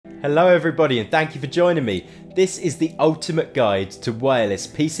Hello everybody and thank you for joining me. This is the ultimate guide to wireless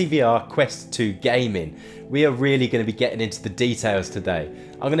PCVR Quest 2 gaming. We are really going to be getting into the details today.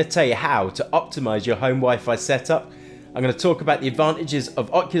 I'm going to tell you how to optimize your home Wi-Fi setup. I'm going to talk about the advantages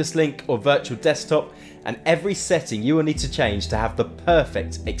of Oculus Link or virtual desktop and every setting you will need to change to have the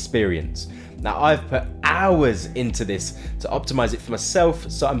perfect experience. Now I've put hours into this to optimize it for myself,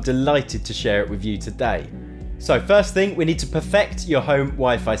 so I'm delighted to share it with you today. So first thing, we need to perfect your home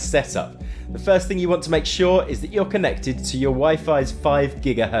Wi-Fi setup. The first thing you want to make sure is that you're connected to your Wi-Fi's 5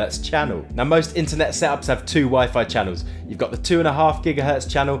 GHz channel. Now most internet setups have two Wi-Fi channels. You've got the 2.5 GHz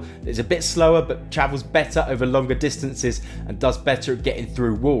channel that is a bit slower but travels better over longer distances and does better at getting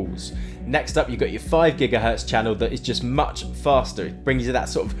through walls. Next up, you've got your 5 GHz channel that is just much faster. It brings you that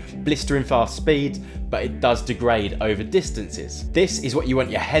sort of blistering fast speed, but it does degrade over distances. This is what you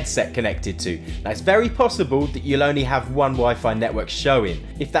want your headset connected to. Now it's very possible that you'll only have one Wi-Fi network showing.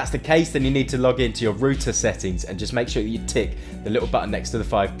 If that's the case, then you need to log into your router settings and just make sure that you tick the little button next to the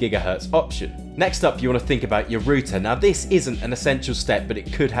 5 GHz option. Next up, you want to think about your router. Now this isn't an essential step, but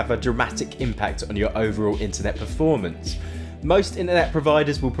it could have a dramatic impact on your overall internet performance. Most internet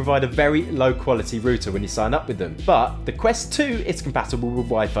providers will provide a very low quality router when you sign up with them, but the Quest 2 is compatible with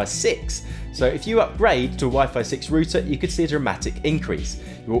Wi-Fi 6. So if you upgrade to a Wi-Fi 6 router, you could see a dramatic increase.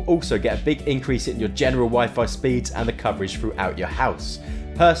 You will also get a big increase in your general Wi-Fi speeds and the coverage throughout your house.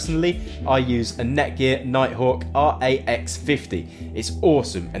 Personally, I use a Netgear Nighthawk RAX50. It's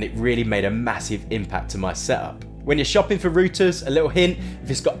awesome and it really made a massive impact to my setup. When you're shopping for routers, a little hint, if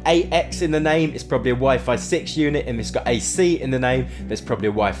it's got AX in the name, it's probably a Wi-Fi 6 unit, and if it's got AC in the name, there's probably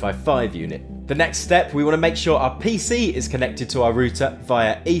a Wi-Fi 5 unit. The next step, we want to make sure our PC is connected to our router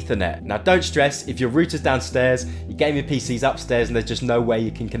via Ethernet. Now don't stress if your router's downstairs, your gaming PC's upstairs and there's just no way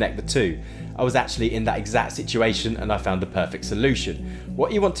you can connect the two. I was actually in that exact situation and I found the perfect solution.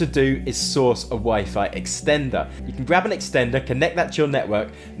 What you want to do is source a Wi-Fi extender. You can grab an extender, connect that to your network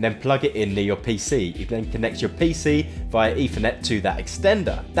and then plug it in near your PC. You can then connect your PC via Ethernet to that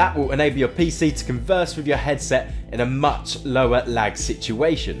extender. That will enable your PC to converse with your headset in a much lower lag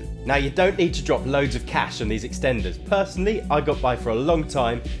situation. Now you don't need to drop loads of cash on these extenders. Personally, I got by for a long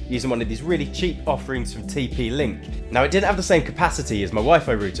time using one of these really cheap offerings from TP-Link. Now it didn't have the same capacity as my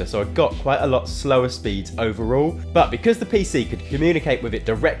Wi-Fi router, so I got quite a lot slower speeds overall, but because the PC could communicate with it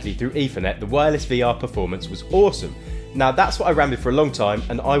directly through Ethernet, the wireless VR performance was awesome. Now that's what I ran with for a long time,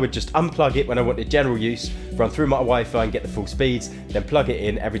 and I would just unplug it when I wanted general use, run through my Wi-Fi and get the full speeds, then plug it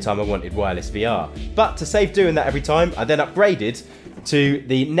in every time I wanted wireless VR. But to save doing that every time, I then upgraded to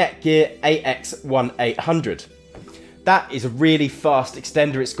the Netgear AX1800. That is a really fast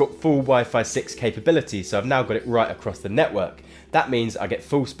extender. It's got full Wi-Fi 6 capability, so I've now got it right across the network. That means I get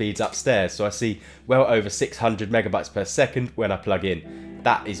full speeds upstairs, so I see well over 600 megabytes per second when I plug in.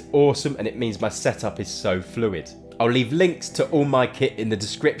 That is awesome, and it means my setup is so fluid. I'll leave links to all my kit in the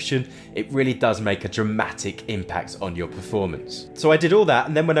description. It really does make a dramatic impact on your performance. So I did all that,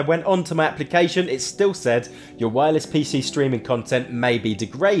 and then when I went on to my application, it still said your wireless PC streaming content may be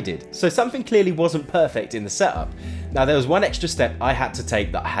degraded. So something clearly wasn't perfect in the setup. Now there was one extra step I had to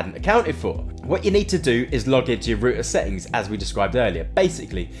take that I hadn't accounted for. What you need to do is log into your router settings as we described earlier.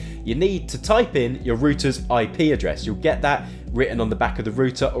 Basically, you need to type in your router's IP address. You'll get that written on the back of the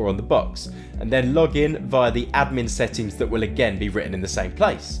router or on the box, and then log in via the admin settings that will again be written in the same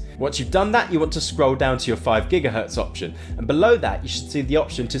place. Once you've done that, you want to scroll down to your 5 GHz option, and below that you should see the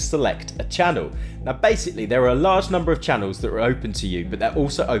option to select a channel. Now basically there are a large number of channels that are open to you, but they're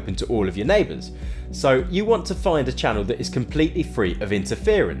also open to all of your neighbours. So you want to find a channel that is completely free of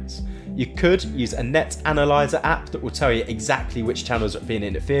interference. You could use a net analyzer app that will tell you exactly which channels are being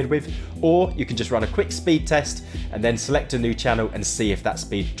interfered with, or you can just run a quick speed test and then select a new channel and see if that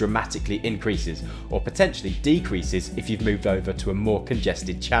speed dramatically increases or potentially decreases if you've moved over to a more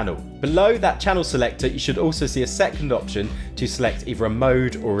congested channel. Below that channel selector, you should also see a second option to select either a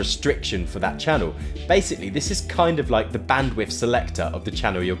mode or restriction for that channel. Basically, this is kind of like the bandwidth selector of the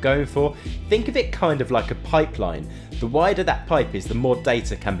channel you're going for. Think of it kind of like a pipeline. The wider that pipe is, the more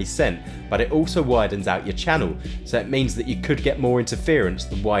data can be sent, but it also widens out your channel, so it means that you could get more interference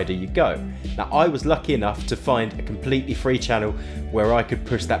the wider you go. Now I was lucky enough to find a completely free channel where I could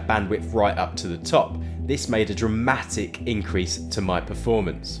push that bandwidth right up to the top. This made a dramatic increase to my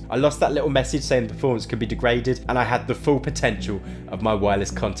performance. I lost that little message saying the performance could be degraded, and I had the full potential of my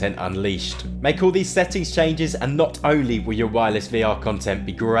wireless content unleashed. Make all these settings changes and not only will your wireless VR content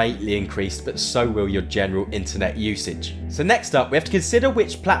be greatly increased, but so will your general internet usage. So next up, we have to consider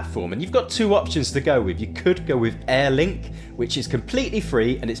which platform, and you've got two options to go with. You could go with Airlink, which is completely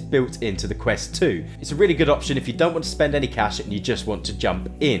free and it's built into the Quest 2. It's a really good option if you don't want to spend any cash and you just want to jump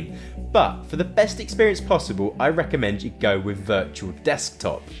in. But for the best experience possible, I recommend you go with Virtual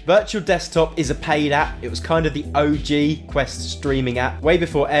Desktop. Virtual Desktop is a paid app. It was kind of the OG Quest streaming app. Way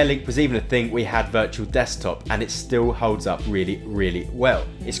before Airlink was even a thing, we had Virtual Desktop, and it still holds up really, really well.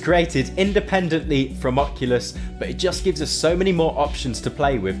 It's created independently from Oculus, but it just gives us so many more options to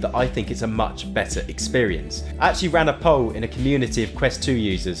play with that I think it's a much better experience. I actually ran a poll in a community of Quest 2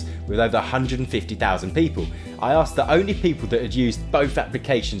 users with over 150,000 people. I asked the only people that had used both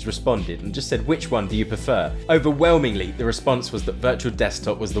applications responded and just said, which one do you prefer? Overwhelmingly, the response was that Virtual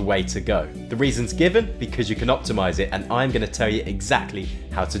Desktop was the way to go. The reasons given? Because you can optimize it, and I'm going to tell you exactly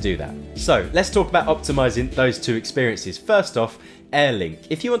how to do that. So let's talk about optimizing those two experiences. First off, Airlink.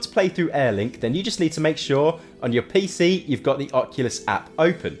 If you want to play through Airlink, then you just need to make sure on your PC you've got the Oculus app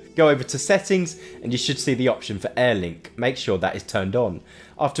open. Go over to settings and you should see the option for Airlink. Make sure that is turned on.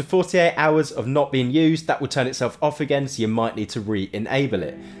 After 48 hours of not being used, that will turn itself off again, so you might need to re-enable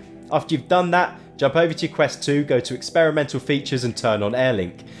it. After you've done that, jump over to your Quest 2, go to experimental features and turn on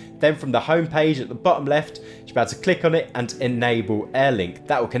Airlink. Then from the home page at the bottom left, you're about to click on it and enable Airlink.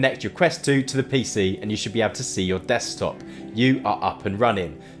 That will connect your Quest 2 to the PC and you should be able to see your desktop. You are up and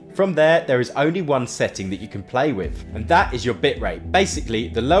running. From there is only one setting that you can play with, and that is your bitrate. Basically,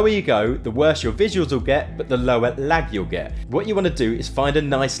 the lower you go, the worse your visuals will get, but the lower lag you'll get. What you want to do is find a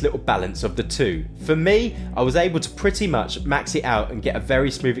nice little balance of the two. For me, I was able to pretty much max it out and get a very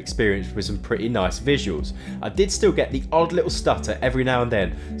smooth experience with some pretty nice visuals. I did still get the odd little stutter every now and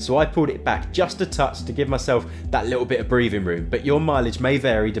then, so I pulled it back just a touch to give myself that little bit of breathing room, but your mileage may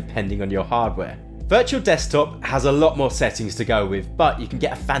vary depending on your hardware. Virtual Desktop has a lot more settings to go with, but you can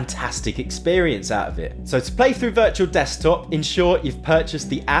get a fantastic experience out of it. So to play through Virtual Desktop, ensure you've purchased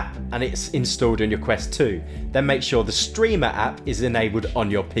the app and it's installed on your Quest 2. Then make sure the Streamer app is enabled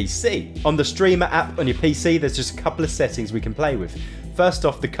on your PC. On the Streamer app on your PC, there's just a couple of settings we can play with. First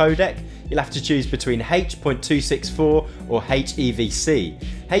off, the codec, you'll have to choose between H.264 or HEVC.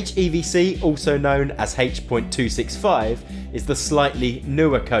 HEVC, also known as H.265, is the slightly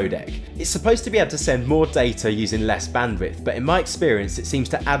newer codec. It's supposed to be able to send more data using less bandwidth, but in my experience it seems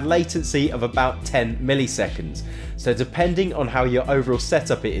to add latency of about 10 milliseconds. So depending on how your overall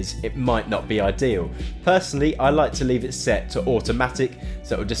setup is, it might not be ideal. Personally, I like to leave it set to automatic,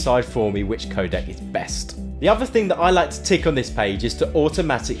 so it will decide for me which codec is best. The other thing that I like to tick on this page is to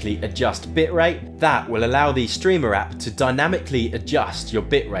automatically adjust bitrate. That will allow the Streamer app to dynamically adjust your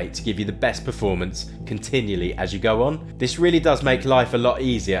bitrate to give you the best performance continually as you go on. This really does make life a lot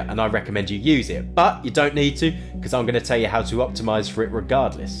easier and I recommend you use it, but you don't need to because I'm going to tell you how to optimize for it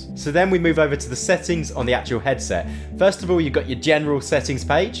regardless. So then we move over to the settings on the actual headset. First of all, you've got your general settings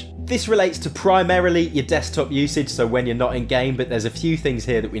page. This relates to primarily your desktop usage, so when you're not in game, but there's a few things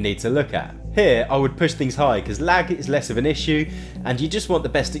here that we need to look at. Here, I would push things high because lag is less of an issue and you just want the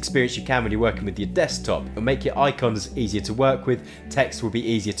best experience you can when you're working with your desktop. It'll make your icons easier to work with, text will be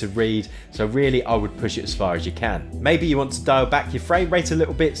easier to read, so really I would push it as far as you can. Maybe you want to dial back your frame rate a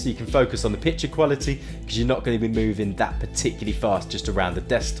little bit so you can focus on the picture quality because you're not going to be moving that particularly fast just around the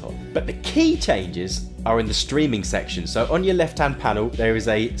desktop. But the key changes are in the streaming section. So on your left hand panel there is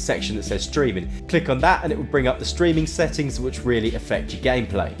a section that says streaming. Click on that and it will bring up the streaming settings which really affect your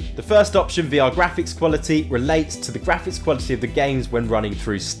gameplay. The first option, VR graphics quality, relates to the graphics quality of the games when running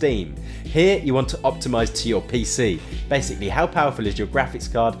through Steam. Here you want to optimize to your PC. Basically, how powerful is your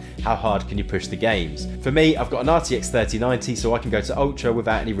graphics card, how hard can you push the games. For me, I've got an RTX 3090 so I can go to Ultra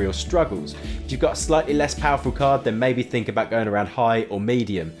without any real struggles. If you've got a slightly less powerful card, then maybe think about going around high or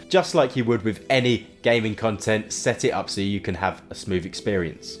medium. Just like you would with any gaming content, set it up so you can have a smooth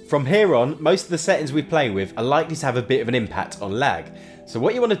experience. From here on, most of the settings we play with are likely to have a bit of an impact on lag. So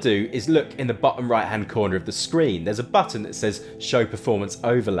what you want to do is look in the bottom right hand corner of the screen. There's a button that says Show Performance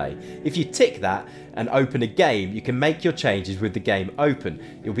Overlay. If you tick that and open a game, you can make your changes with the game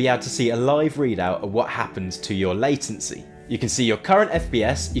open. You'll be able to see a live readout of what happens to your latency. You can see your current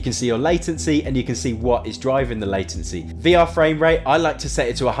FPS, you can see your latency, and you can see what is driving the latency. VR frame rate, I like to set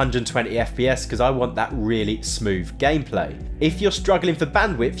it to 120 FPS because I want that really smooth gameplay. If you're struggling for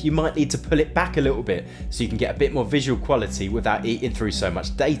bandwidth, you might need to pull it back a little bit so you can get a bit more visual quality without eating through so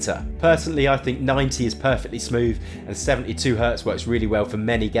much data. Personally, I think 90 is perfectly smooth and 72 Hz works really well for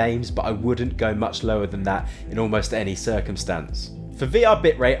many games, but I wouldn't go much lower than that in almost any circumstance. For VR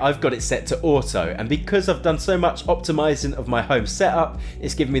bitrate, I've got it set to auto, and because I've done so much optimizing of my home setup,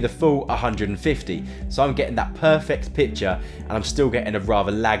 it's given me the full 150, so I'm getting that perfect picture and I'm still getting a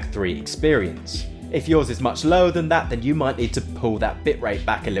rather lag-free experience. If yours is much lower than that, then you might need to pull that bitrate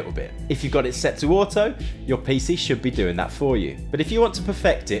back a little bit. If you've got it set to auto, your PC should be doing that for you. But if you want to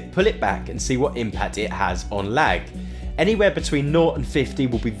perfect it, pull it back and see what impact it has on lag. Anywhere between 0 and 50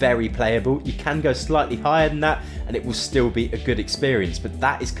 will be very playable. You can go slightly higher than that and it will still be a good experience, but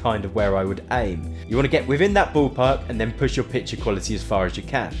that is kind of where I would aim. You want to get within that ballpark and then push your picture quality as far as you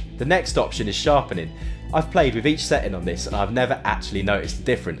can. The next option is sharpening. I've played with each setting on this and I've never actually noticed a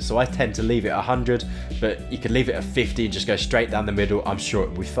difference, so I tend to leave it at 100, but you can leave it at 50 and just go straight down the middle. I'm sure it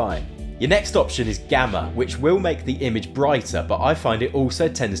will be fine. Your next option is gamma, which will make the image brighter, but I find it also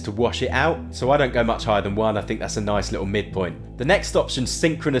tends to wash it out, so I don't go much higher than 1. I think that's a nice little midpoint. The next option,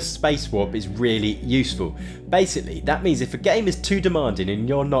 synchronous space warp, is really useful. Basically, that means if a game is too demanding and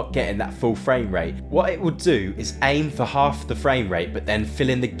you're not getting that full frame rate, what it will do is aim for half the frame rate, but then fill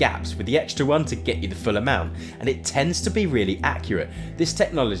in the gaps with the extra one to get you the full amount, and it tends to be really accurate. This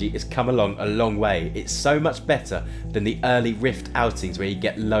technology has come along a long way. It's so much better than the early Rift outings where you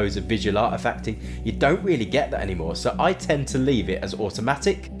get loads of visual artifacting. You don't really get that anymore, so I tend to leave it as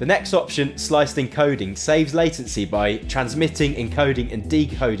automatic. The next option, sliced encoding, saves latency by transmitting, encoding and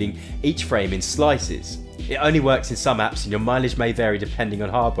decoding each frame in slices. It only works in some apps and your mileage may vary depending on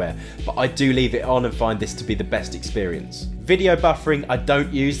hardware, but I do leave it on and find this to be the best experience. Video buffering I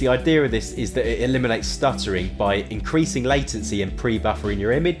don't use. The idea of this is that it eliminates stuttering by increasing latency and pre-buffering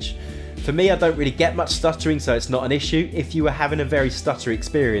your image. For me, I don't really get much stuttering, so it's not an issue. If you were having a very stuttery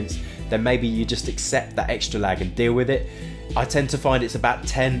experience, then maybe you just accept that extra lag and deal with it. I tend to find it's about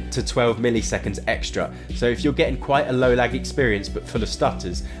 10 to 12 milliseconds extra, so if you're getting quite a low lag experience but full of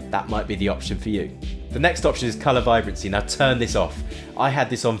stutters, that might be the option for you. The next option is colour vibrancy. Now turn this off. I had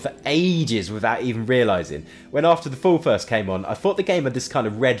this on for ages without even realising. When After the Fall first came on, I thought the game had this kind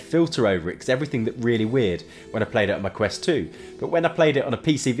of red filter over it because everything looked really weird when I played it on my Quest 2. But when I played it on a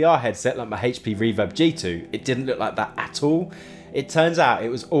PCVR headset like my HP Reverb G2, it didn't look like that at all. It turns out it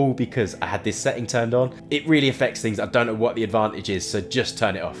was all because I had this setting turned on. It really affects things. I don't know what the advantage is, so just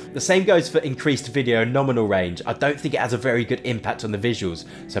turn it off. The same goes for increased video nominal range. I don't think it has a very good impact on the visuals,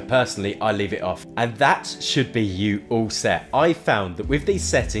 so personally I leave it off. And that should be you all set. I found that with these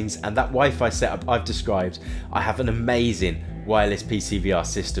settings and that Wi-Fi setup I've described, I have an amazing wireless PCVR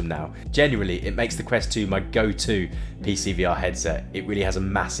system now. Genuinely, it makes the Quest 2 my go-to PCVR headset. It really has a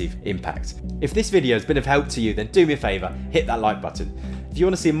massive impact. If this video has been of help to you, then do me a favour, hit that like button. If you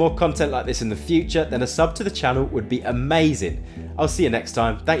want to see more content like this in the future, then a sub to the channel would be amazing. I'll see you next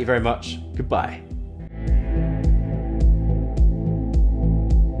time. Thank you very much. Goodbye.